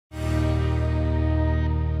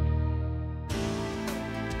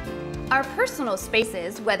Our personal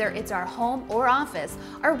spaces, whether it's our home or office,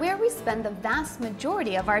 are where we spend the vast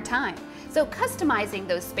majority of our time. So customizing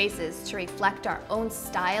those spaces to reflect our own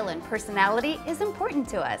style and personality is important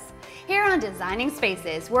to us. Here on Designing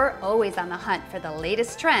Spaces, we're always on the hunt for the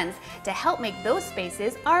latest trends to help make those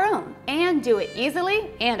spaces our own and do it easily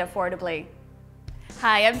and affordably.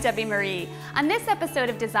 Hi, I'm Debbie Marie. On this episode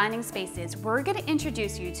of Designing Spaces, we're going to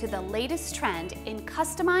introduce you to the latest trend in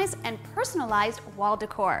customized and personalized wall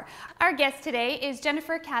decor. Our guest today is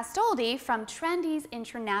Jennifer Castoldi from Trendease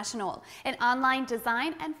International, an online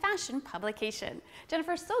design and fashion publication.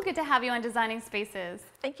 Jennifer, so good to have you on Designing Spaces.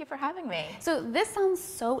 Thank you for having me. So this sounds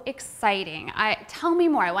so exciting. Tell me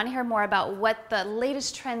more. I want to hear more about what the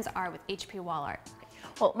latest trends are with HP WallArt.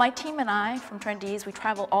 Well, my team and I from Trendease, we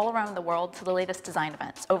travel all around the world to the latest design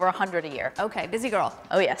events, over 100 a year. Okay, busy girl.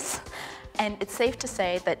 Oh yes. And it's safe to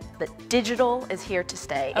say that digital is here to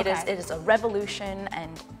stay. Okay. It is a revolution,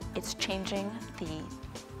 and it's changing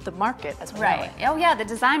the market as we know it. Oh yeah, the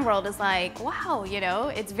design world is like, wow, you know,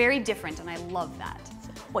 it's very different, and I love that.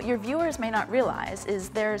 What your viewers may not realize is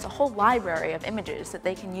there's a whole library of images that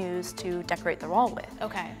they can use to decorate their wall with.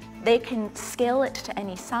 Okay. They can scale it to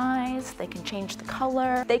any size, they can change the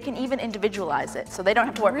color, they can even individualize it, so they don't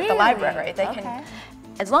have to work with the library. They can,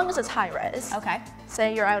 as long as it's high res. Okay.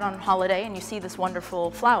 Say you're out on holiday and you see this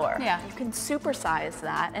wonderful flower. Yeah. You can supersize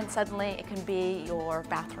that, and suddenly it can be your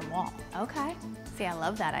bathroom wall. Okay. See, I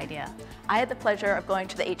love that idea. I had the pleasure of going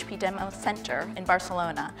to the HP Demo Center in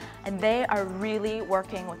Barcelona, and they are really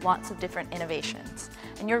working with lots of different innovations.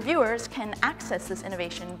 And your viewers can access this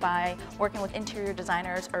innovation by working with interior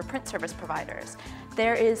designers or print service providers.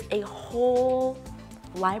 There is a whole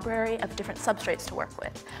library of different substrates to work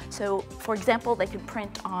with. So, for example, they can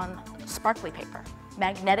print on sparkly paper,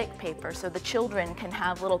 magnetic paper, so the children can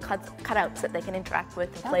have little cutouts that they can interact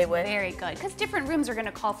with and play with. Very good, because different rooms are going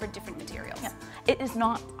to call for different materials. Yeah. It is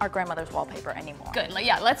not our grandmother's wallpaper anymore. Good,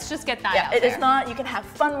 yeah, let's just get that out It there. is not. You can have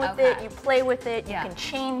fun with it, you play with it, you Yeah. can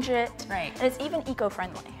change it, Right. and it's even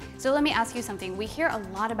eco-friendly. So let me ask you something. We hear a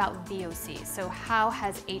lot about VOCs, so how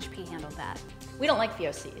has HP handled that? We don't like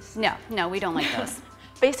VOCs. No, we don't like those.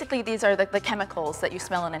 Basically, these are the chemicals that you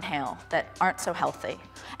smell and inhale that aren't so healthy.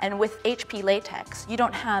 And with HP Latex, you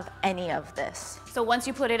don't have any of this. So once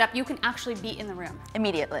you put it up, you can actually be in the room?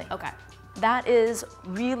 Immediately. Okay. That is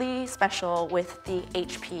really special with the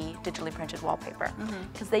HP digitally printed wallpaper,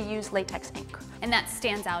 because they use latex ink. And that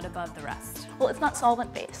stands out above the rest? Well, it's not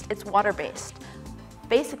solvent-based, it's water-based.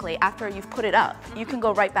 Basically, after you've put it up, you can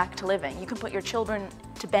go right back to living. You can put your children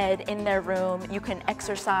to bed in their room, you can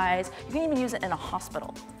exercise, you can even use it in a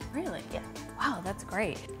hospital. Really? Yeah. Wow, that's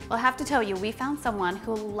great. Well, I have to tell you, we found someone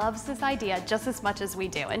who loves this idea just as much as we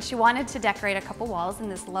do, and she wanted to decorate a couple walls in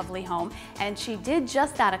this lovely home, and she did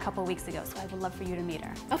just that a couple weeks ago, so I would love for you to meet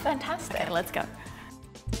her. Oh, fantastic. Okay, let's go.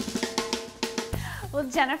 Well,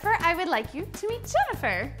 Jennifer, I would like you to meet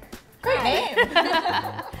Jennifer. Great name.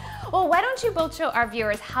 Well, why don't you both show our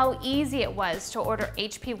viewers how easy it was to order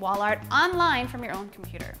HP WallArt online from your own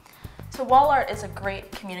computer? So WallArt is a great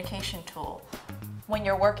communication tool when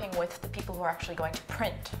you're working with the people who are actually going to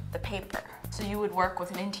print the paper. So you would work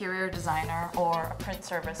with an interior designer or a print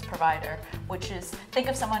service provider, which is, think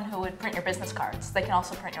of someone who would print your business cards. They can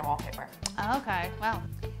also print your wallpaper. Okay, wow.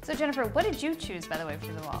 So Jennifer, what did you choose, by the way,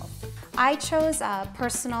 for the walls? I chose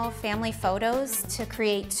personal family photos to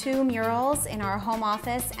create 2 murals in our home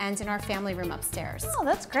office and in our family room upstairs. Oh,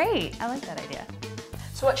 that's great. I like that idea.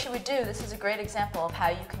 So what she would do, this is a great example of how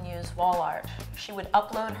you can use WallArt. She would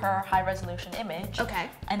upload her high-resolution image, Okay.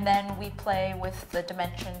 and then we play with the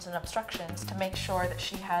dimensions and obstructions to make sure that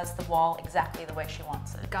she has the wall exactly the way she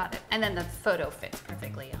wants it. Got it. And then the photo fits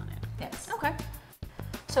perfectly on it. Yes. Okay.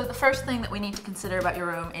 So the first thing that we need to consider about your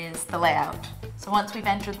room is the layout. So once we've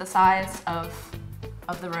entered the size of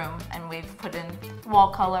the room and we've put in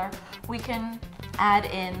wall color, we can add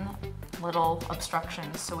in little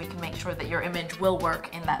obstructions so we can make sure that your image will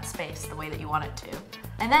work in that space the way that you want it to.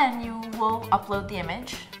 And then you will upload the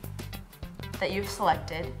image that you've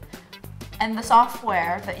selected, and the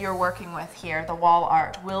software that you're working with here, the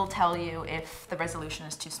WallArt, will tell you if the resolution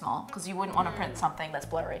is too small, because you wouldn't want to print something that's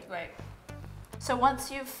blurry. Right. So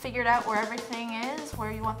once you've figured out where everything is,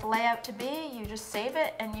 where you want the layout to be, you just save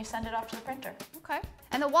it and you send it off to the printer. Okay.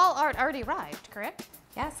 And the WallArt already arrived, correct?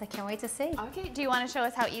 Yes, I can't wait to see. Okay. Do you want to show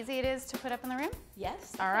us how easy it is to put up in the room?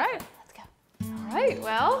 Yes. All right. Let's go. All right.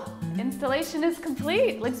 Well, installation is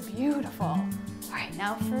complete. Looks beautiful. All right.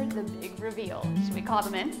 Now for the big reveal. Should we call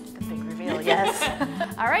them in? The big reveal, yes.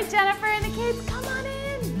 All right, Jennifer and the kids, come on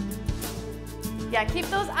in. Yeah, keep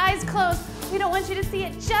those eyes closed. We don't want you to see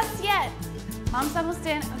it just yet. Mom's almost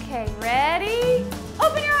in. Okay, ready?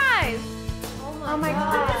 Open your eyes. Oh my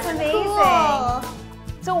God, that's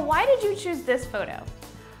amazing. So why did you choose this photo?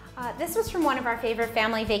 This was from one of our favorite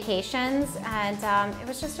family vacations, and it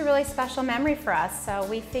was just a really special memory for us. So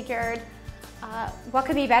we figured, what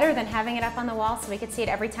could be better than having it up on the wall so we could see it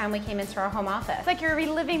every time we came into our home office. It's like you're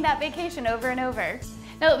reliving that vacation over and over.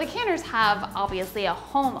 Now, the Canners have obviously a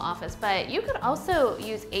home office, but you could also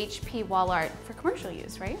use HP WallArt for commercial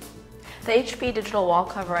use, right? The HP digital wall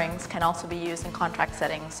coverings can also be used in contract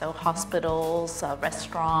settings, so hospitals,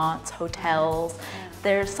 restaurants, hotels.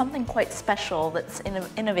 There's something quite special that's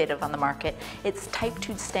innovative on the market. Its Type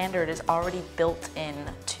 2 standard is already built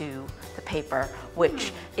into the paper,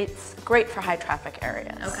 which it's great for high traffic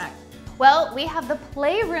areas. Okay. Well, we have the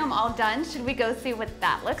playroom all done. Should we go see what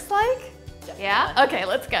that looks like? Yeah? Okay,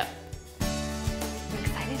 let's go. You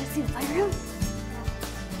excited to see the playroom?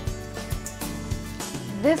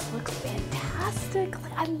 This looks fantastic.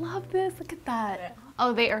 I love this. Look at that. Yeah.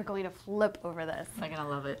 Oh, they are going to flip over this. They're gonna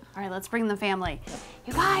love it. All right, let's bring the family.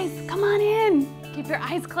 You guys, come on in. Keep your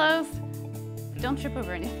eyes closed. Don't trip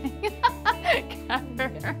over anything.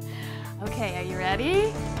 Okay, are you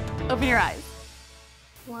ready? Open your eyes.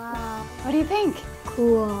 Wow. What do you think?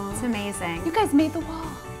 Cool. It's amazing. You guys made the wall.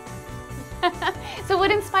 So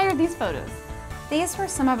what inspired these photos? These were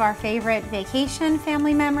some of our favorite vacation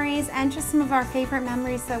family memories and just some of our favorite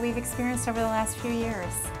memories that we've experienced over the last few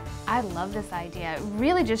years. I love this idea. It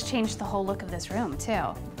really just changed the whole look of this room too.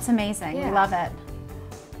 It's amazing. Yeah. We love it.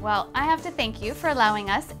 Well, I have to thank you for allowing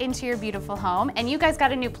us into your beautiful home, and you guys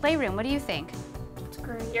got a new playroom. What do you think? It's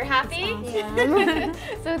great. You're happy? Yeah.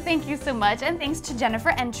 So thank you so much, and thanks to Jennifer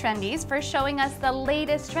and Trendease for showing us the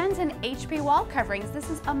latest trends in HP wall coverings. This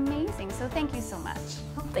is amazing, so thank you so much.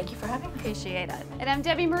 Thank you for having me. Appreciate it. And I'm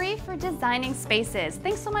Debbie Marie for Designing Spaces.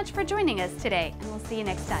 Thanks so much for joining us today, and we'll see you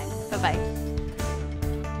next time. Bye-bye.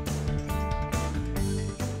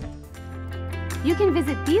 You can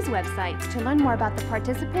visit these websites to learn more about the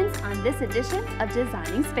participants on this edition of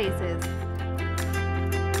Designing Spaces.